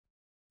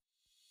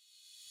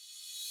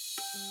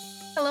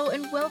Hello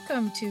and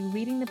welcome to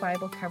Reading the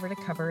Bible Cover to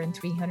Cover in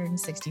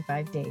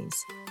 365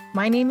 Days.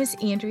 My name is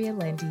Andrea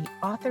Lendy,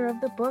 author of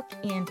the book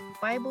and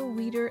Bible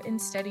reader and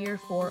studier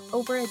for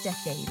over a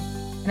decade,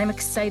 and I'm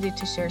excited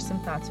to share some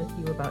thoughts with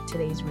you about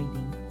today's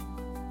reading.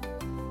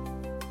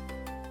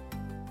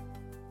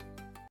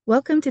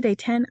 Welcome to Day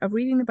 10 of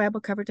Reading the Bible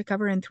Cover to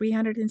Cover in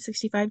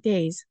 365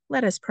 Days.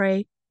 Let us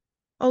pray.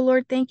 Oh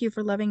Lord, thank you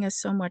for loving us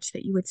so much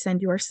that you would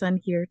send your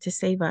Son here to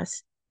save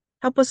us.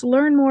 Help us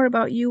learn more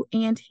about you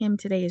and him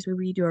today as we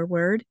read your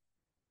word.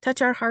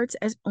 Touch our hearts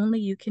as only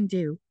you can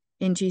do.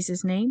 In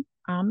Jesus' name,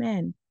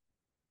 amen.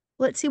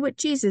 Let's see what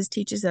Jesus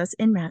teaches us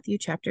in Matthew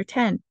chapter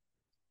 10.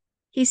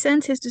 He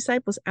sends his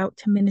disciples out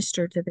to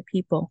minister to the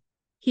people.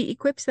 He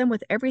equips them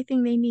with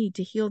everything they need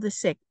to heal the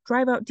sick,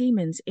 drive out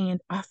demons,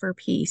 and offer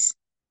peace.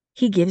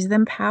 He gives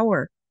them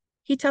power.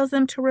 He tells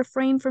them to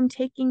refrain from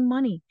taking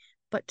money,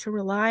 but to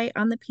rely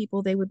on the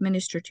people they would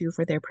minister to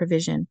for their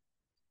provision.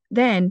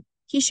 Then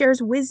he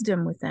shares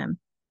wisdom with them.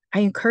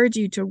 I encourage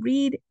you to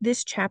read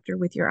this chapter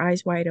with your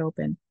eyes wide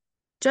open.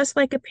 Just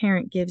like a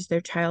parent gives their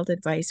child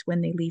advice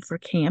when they leave for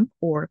camp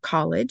or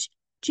college,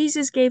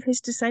 Jesus gave his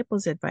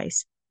disciples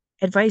advice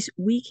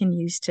we can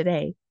use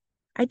today.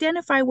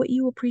 Identify what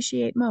you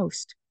appreciate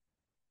most.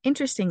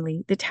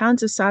 Interestingly, the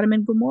towns of Sodom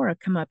and Gomorrah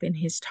come up in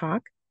his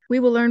talk. We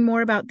will learn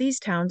more about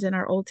these towns in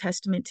our Old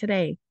Testament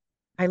today.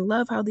 I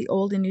love how the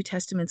Old and New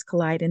Testaments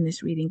collide in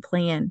this reading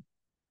plan.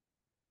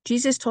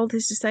 Jesus told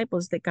his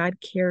disciples that God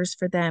cares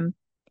for them.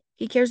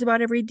 He cares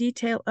about every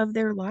detail of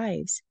their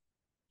lives.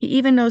 He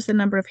even knows the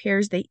number of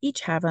hairs they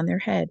each have on their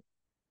head.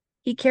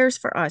 He cares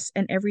for us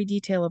and every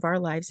detail of our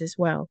lives as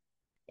well.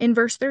 In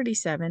verse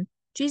 37,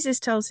 Jesus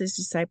tells his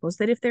disciples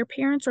that if their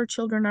parents or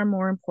children are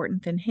more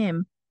important than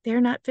him, they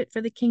are not fit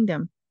for the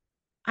kingdom.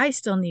 I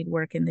still need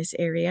work in this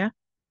area.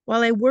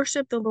 While I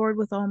worship the Lord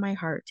with all my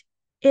heart,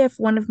 if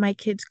one of my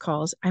kids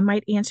calls, I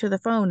might answer the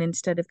phone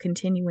instead of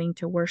continuing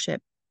to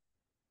worship.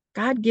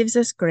 God gives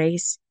us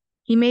grace.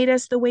 He made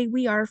us the way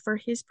we are for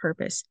his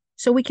purpose,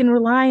 so we can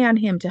rely on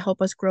him to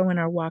help us grow in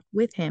our walk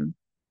with him.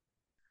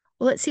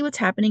 Well, let's see what's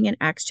happening in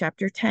Acts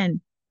chapter 10.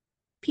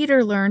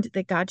 Peter learned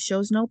that God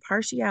shows no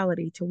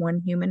partiality to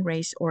one human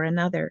race or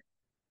another.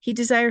 He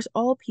desires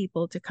all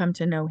people to come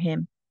to know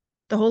him.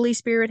 The Holy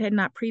Spirit had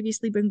not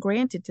previously been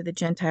granted to the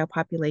Gentile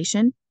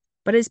population,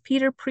 but as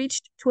Peter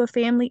preached to a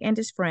family and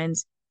his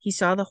friends, he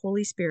saw the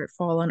Holy Spirit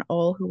fall on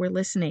all who were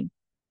listening.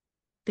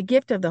 The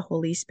gift of the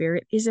Holy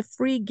Spirit is a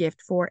free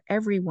gift for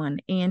everyone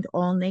and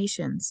all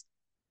nations.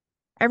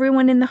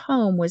 Everyone in the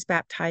home was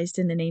baptized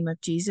in the name of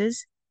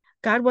Jesus.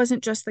 God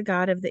wasn't just the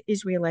God of the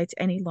Israelites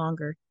any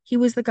longer. He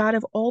was the God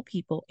of all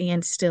people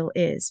and still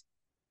is.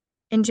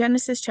 In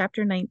Genesis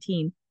chapter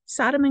 19,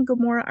 Sodom and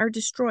Gomorrah are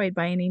destroyed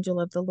by an angel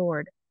of the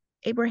Lord.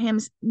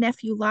 Abraham's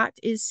nephew Lot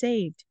is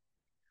saved.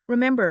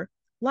 Remember,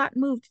 Lot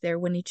moved there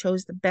when he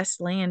chose the best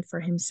land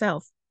for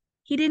himself.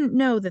 He didn't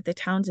know that the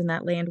towns in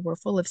that land were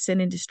full of sin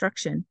and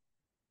destruction.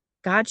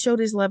 God showed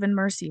his love and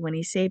mercy when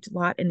he saved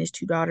Lot and his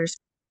two daughters.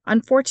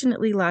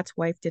 Unfortunately, Lot's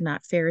wife did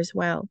not fare as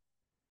well.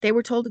 They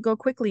were told to go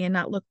quickly and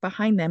not look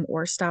behind them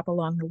or stop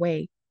along the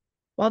way.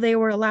 While they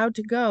were allowed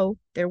to go,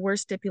 there were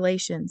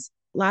stipulations.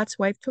 Lot's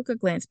wife took a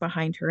glance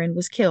behind her and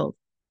was killed.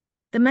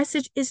 The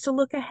message is to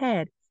look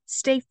ahead,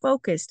 stay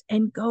focused,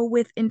 and go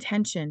with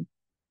intention.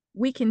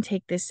 We can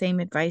take this same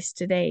advice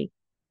today.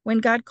 When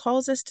God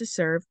calls us to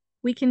serve,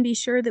 we can be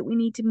sure that we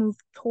need to move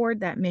toward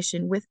that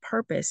mission with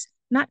purpose,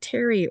 not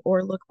tarry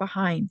or look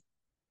behind.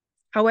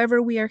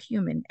 However, we are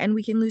human and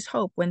we can lose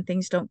hope when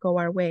things don't go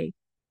our way.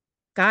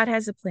 God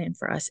has a plan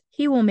for us.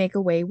 He will make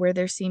a way where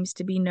there seems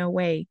to be no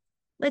way.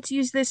 Let's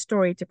use this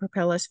story to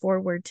propel us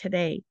forward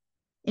today.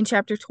 In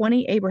chapter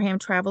 20, Abraham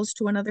travels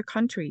to another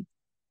country.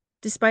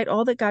 Despite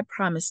all that God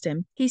promised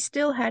him, he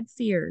still had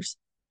fears.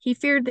 He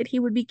feared that he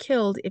would be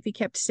killed if he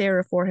kept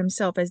Sarah for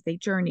himself as they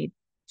journeyed.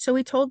 So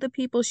he told the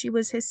people she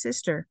was his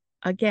sister,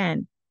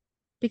 again.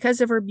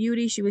 Because of her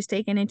beauty, she was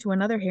taken into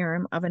another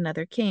harem of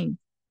another king.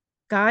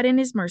 God in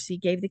his mercy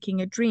gave the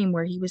king a dream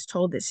where he was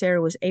told that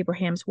Sarah was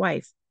Abraham's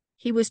wife.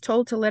 He was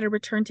told to let her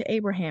return to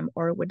Abraham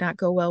or it would not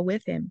go well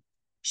with him.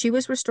 She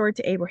was restored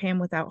to Abraham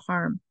without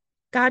harm.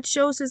 God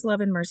shows his love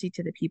and mercy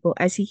to the people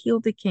as he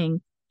healed the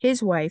king,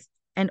 his wife,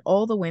 and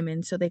all the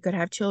women so they could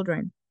have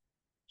children.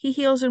 He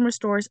heals and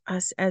restores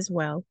us as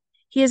well.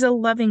 He is a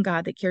loving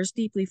God that cares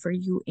deeply for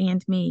you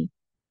and me.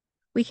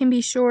 We can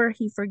be sure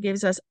he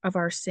forgives us of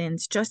our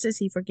sins, just as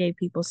he forgave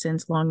people's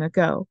sins long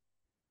ago.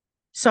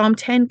 Psalm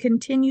 10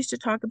 continues to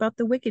talk about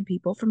the wicked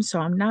people from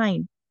Psalm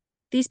 9.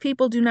 These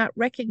people do not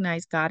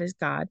recognize God as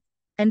God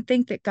and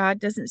think that God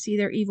doesn't see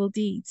their evil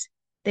deeds.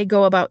 They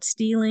go about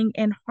stealing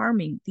and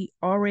harming the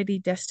already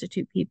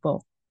destitute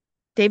people.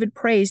 David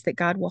prays that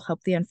God will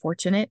help the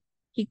unfortunate.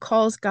 He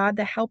calls God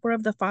the helper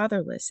of the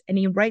fatherless, and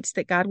he writes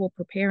that God will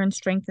prepare and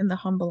strengthen the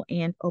humble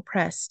and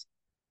oppressed.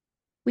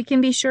 We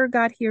can be sure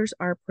God hears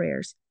our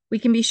prayers. We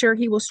can be sure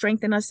he will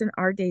strengthen us in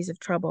our days of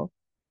trouble.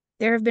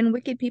 There have been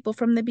wicked people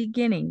from the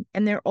beginning,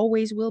 and there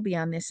always will be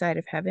on this side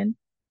of heaven,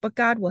 but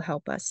God will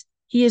help us.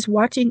 He is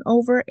watching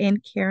over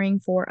and caring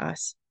for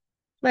us.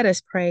 Let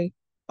us pray.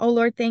 Oh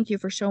Lord, thank you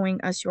for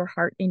showing us your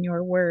heart in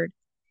your word.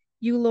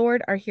 You,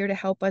 Lord, are here to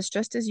help us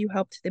just as you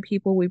helped the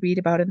people we read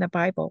about in the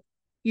Bible.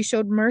 You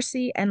showed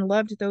mercy and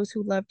loved those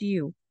who loved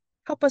you.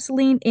 Help us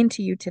lean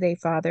into you today,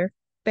 Father.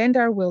 Bend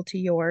our will to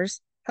yours.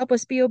 Help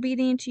us be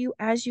obedient to you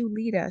as you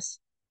lead us.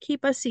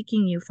 Keep us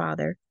seeking you,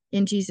 Father.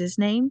 In Jesus'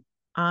 name,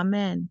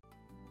 amen.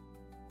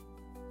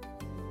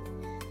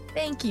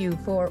 Thank you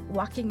for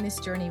walking this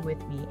journey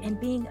with me and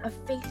being a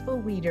faithful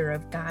reader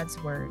of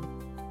God's Word.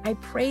 I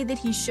pray that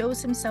He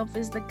shows Himself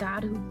as the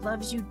God who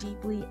loves you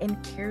deeply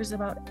and cares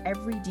about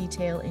every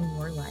detail in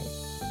your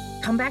life.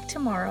 Come back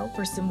tomorrow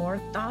for some more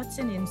thoughts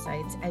and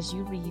insights as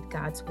you read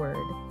God's Word.